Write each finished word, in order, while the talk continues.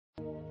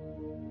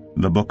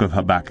The Book of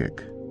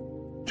Habakkuk,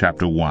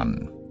 chapter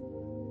 1.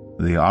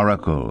 The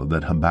oracle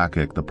that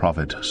Habakkuk the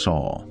prophet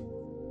saw.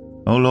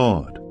 O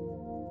Lord,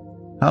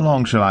 how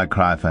long shall I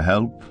cry for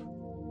help,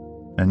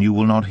 and you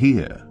will not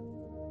hear,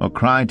 or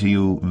cry to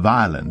you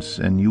violence,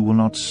 and you will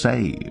not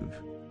save?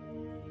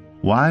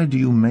 Why do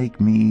you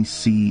make me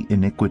see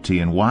iniquity,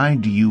 and why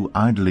do you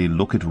idly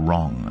look at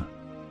wrong?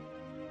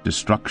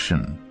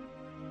 Destruction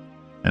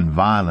and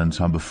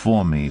violence are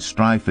before me,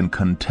 strife and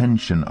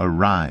contention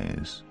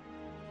arise.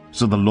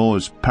 So the law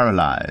is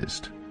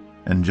paralyzed,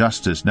 and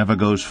justice never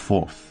goes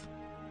forth.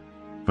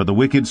 For the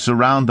wicked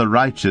surround the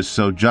righteous,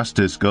 so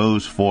justice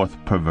goes forth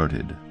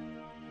perverted.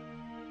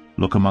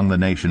 Look among the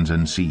nations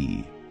and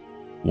see,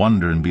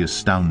 wonder and be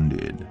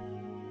astounded.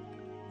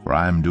 For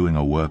I am doing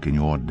a work in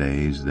your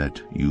days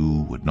that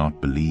you would not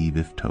believe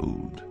if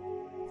told.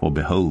 For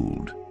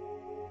behold,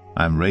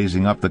 I am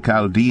raising up the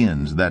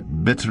Chaldeans,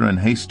 that bitter and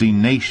hasty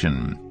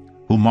nation,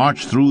 who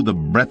march through the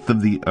breadth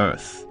of the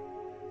earth,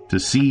 to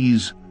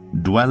seize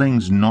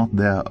dwellings not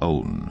their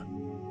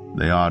own.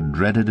 They are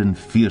dreaded and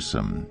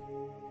fearsome.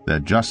 Their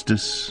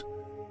justice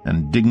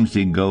and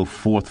dignity go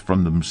forth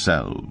from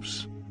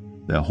themselves.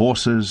 Their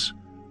horses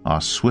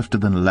are swifter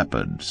than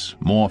leopards,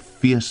 more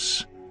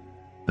fierce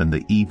than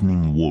the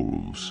evening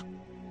wolves.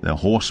 Their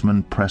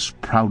horsemen press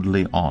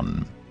proudly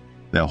on.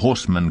 Their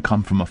horsemen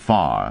come from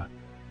afar.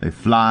 They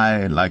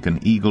fly like an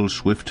eagle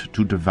swift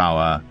to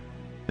devour.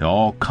 They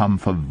all come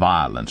for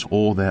violence,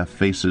 all their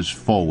faces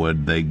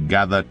forward. They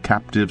gather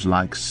captives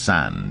like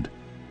sand.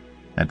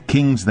 At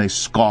kings they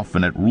scoff,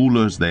 and at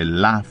rulers they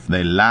laugh.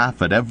 They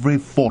laugh at every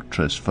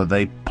fortress, for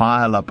they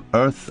pile up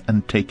earth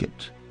and take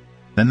it.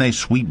 Then they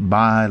sweep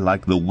by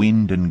like the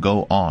wind and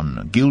go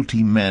on,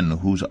 guilty men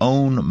whose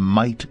own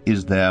might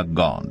is their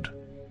God.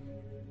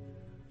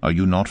 Are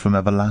you not from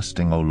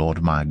everlasting, O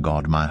Lord my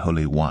God, my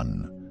Holy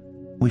One?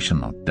 We shall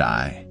not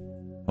die.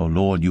 O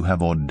Lord, you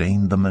have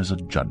ordained them as a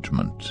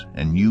judgment,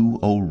 and you,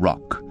 O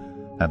Rock,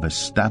 have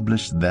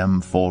established them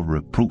for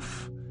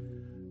reproof.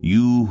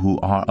 You who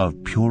are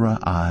of purer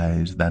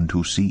eyes than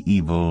to see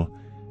evil,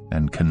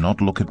 and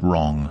cannot look at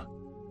wrong,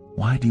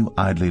 why do you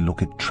idly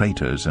look at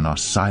traitors and are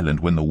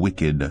silent when the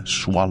wicked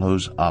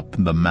swallows up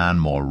the man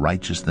more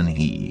righteous than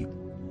he?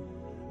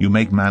 You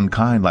make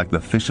mankind like the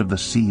fish of the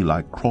sea,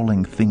 like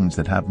crawling things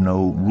that have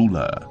no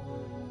ruler.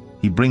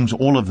 He brings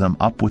all of them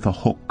up with a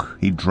hook.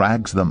 He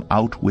drags them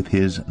out with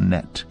his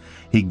net.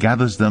 He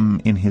gathers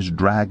them in his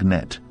drag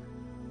net.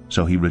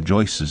 So he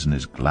rejoices and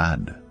is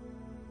glad.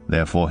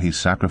 Therefore he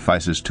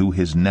sacrifices to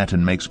his net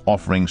and makes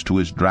offerings to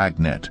his drag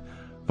net.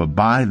 For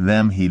by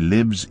them he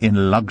lives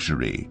in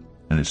luxury,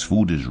 and his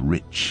food is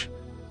rich.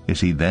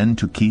 Is he then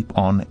to keep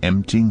on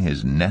emptying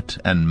his net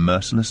and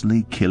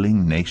mercilessly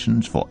killing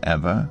nations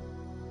forever?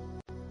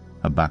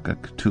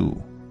 Habakkuk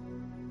 2.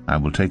 I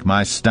will take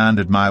my stand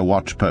at my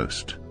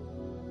watchpost,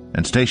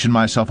 and station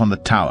myself on the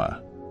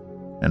tower,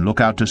 and look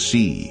out to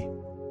see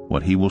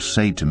what he will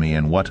say to me,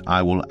 and what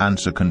I will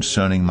answer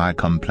concerning my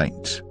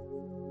complaint.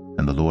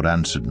 And the Lord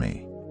answered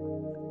me,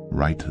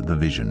 Write the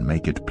vision,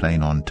 make it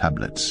plain on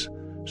tablets,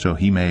 so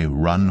he may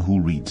run who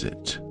reads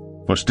it.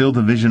 For still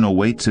the vision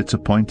awaits its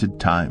appointed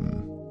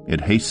time. It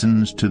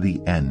hastens to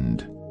the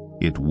end.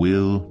 It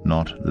will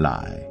not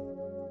lie.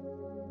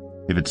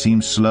 If it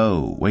seems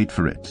slow, wait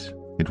for it.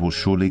 It will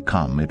surely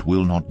come. It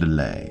will not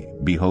delay.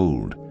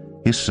 Behold,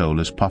 his soul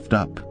is puffed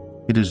up.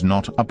 It is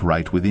not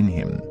upright within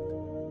him.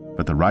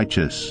 But the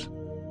righteous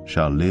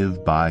shall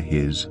live by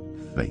his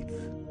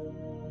faith.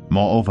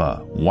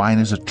 Moreover, wine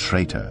is a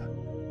traitor,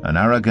 an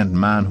arrogant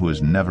man who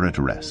is never at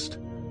rest.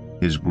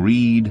 His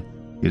greed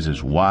is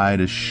as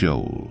wide as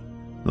Sheol.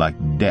 Like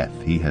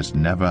death he has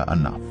never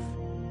enough.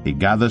 He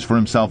gathers for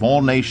himself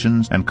all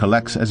nations, and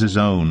collects as his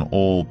own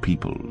all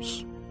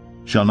peoples.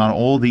 Shall not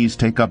all these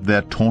take up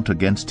their taunt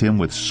against him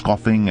with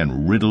scoffing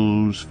and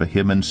riddles for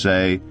him, and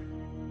say,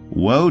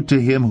 Woe to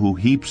him who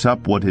heaps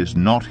up what is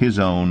not his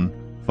own,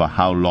 for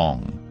how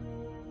long,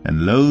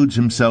 and loads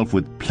himself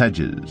with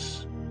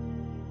pledges?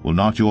 Will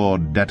not your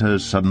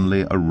debtors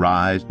suddenly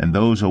arise, and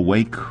those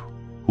awake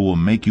who will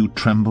make you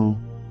tremble?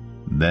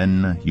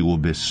 Then you will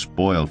be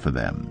spoil for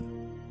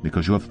them,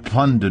 because you have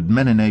plundered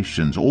many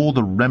nations. All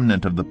the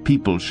remnant of the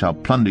people shall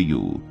plunder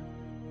you,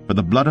 for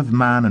the blood of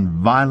man and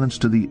violence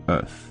to the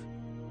earth,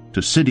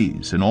 to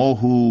cities and all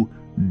who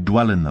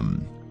dwell in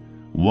them.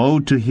 Woe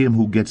to him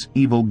who gets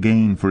evil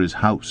gain for his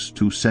house,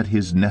 to set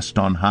his nest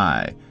on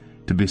high,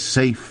 to be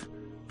safe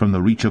from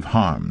the reach of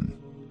harm.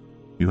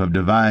 You have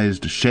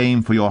devised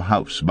shame for your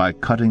house by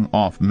cutting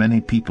off many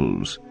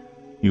peoples.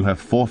 You have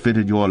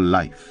forfeited your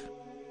life.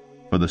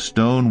 For the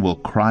stone will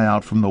cry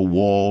out from the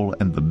wall,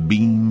 and the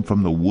beam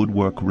from the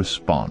woodwork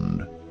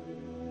respond.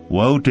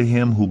 Woe to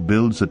him who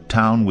builds a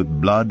town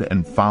with blood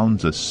and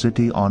founds a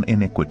city on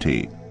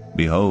iniquity.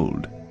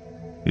 Behold,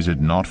 is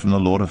it not from the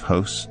Lord of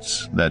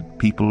hosts that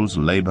peoples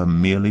labor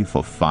merely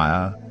for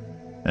fire,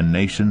 and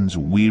nations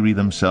weary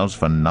themselves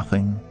for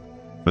nothing?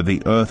 For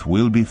the earth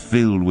will be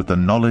filled with the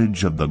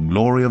knowledge of the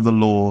glory of the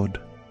Lord,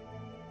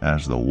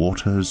 as the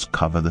waters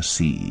cover the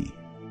sea.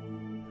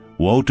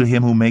 Woe to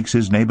him who makes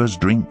his neighbors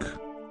drink,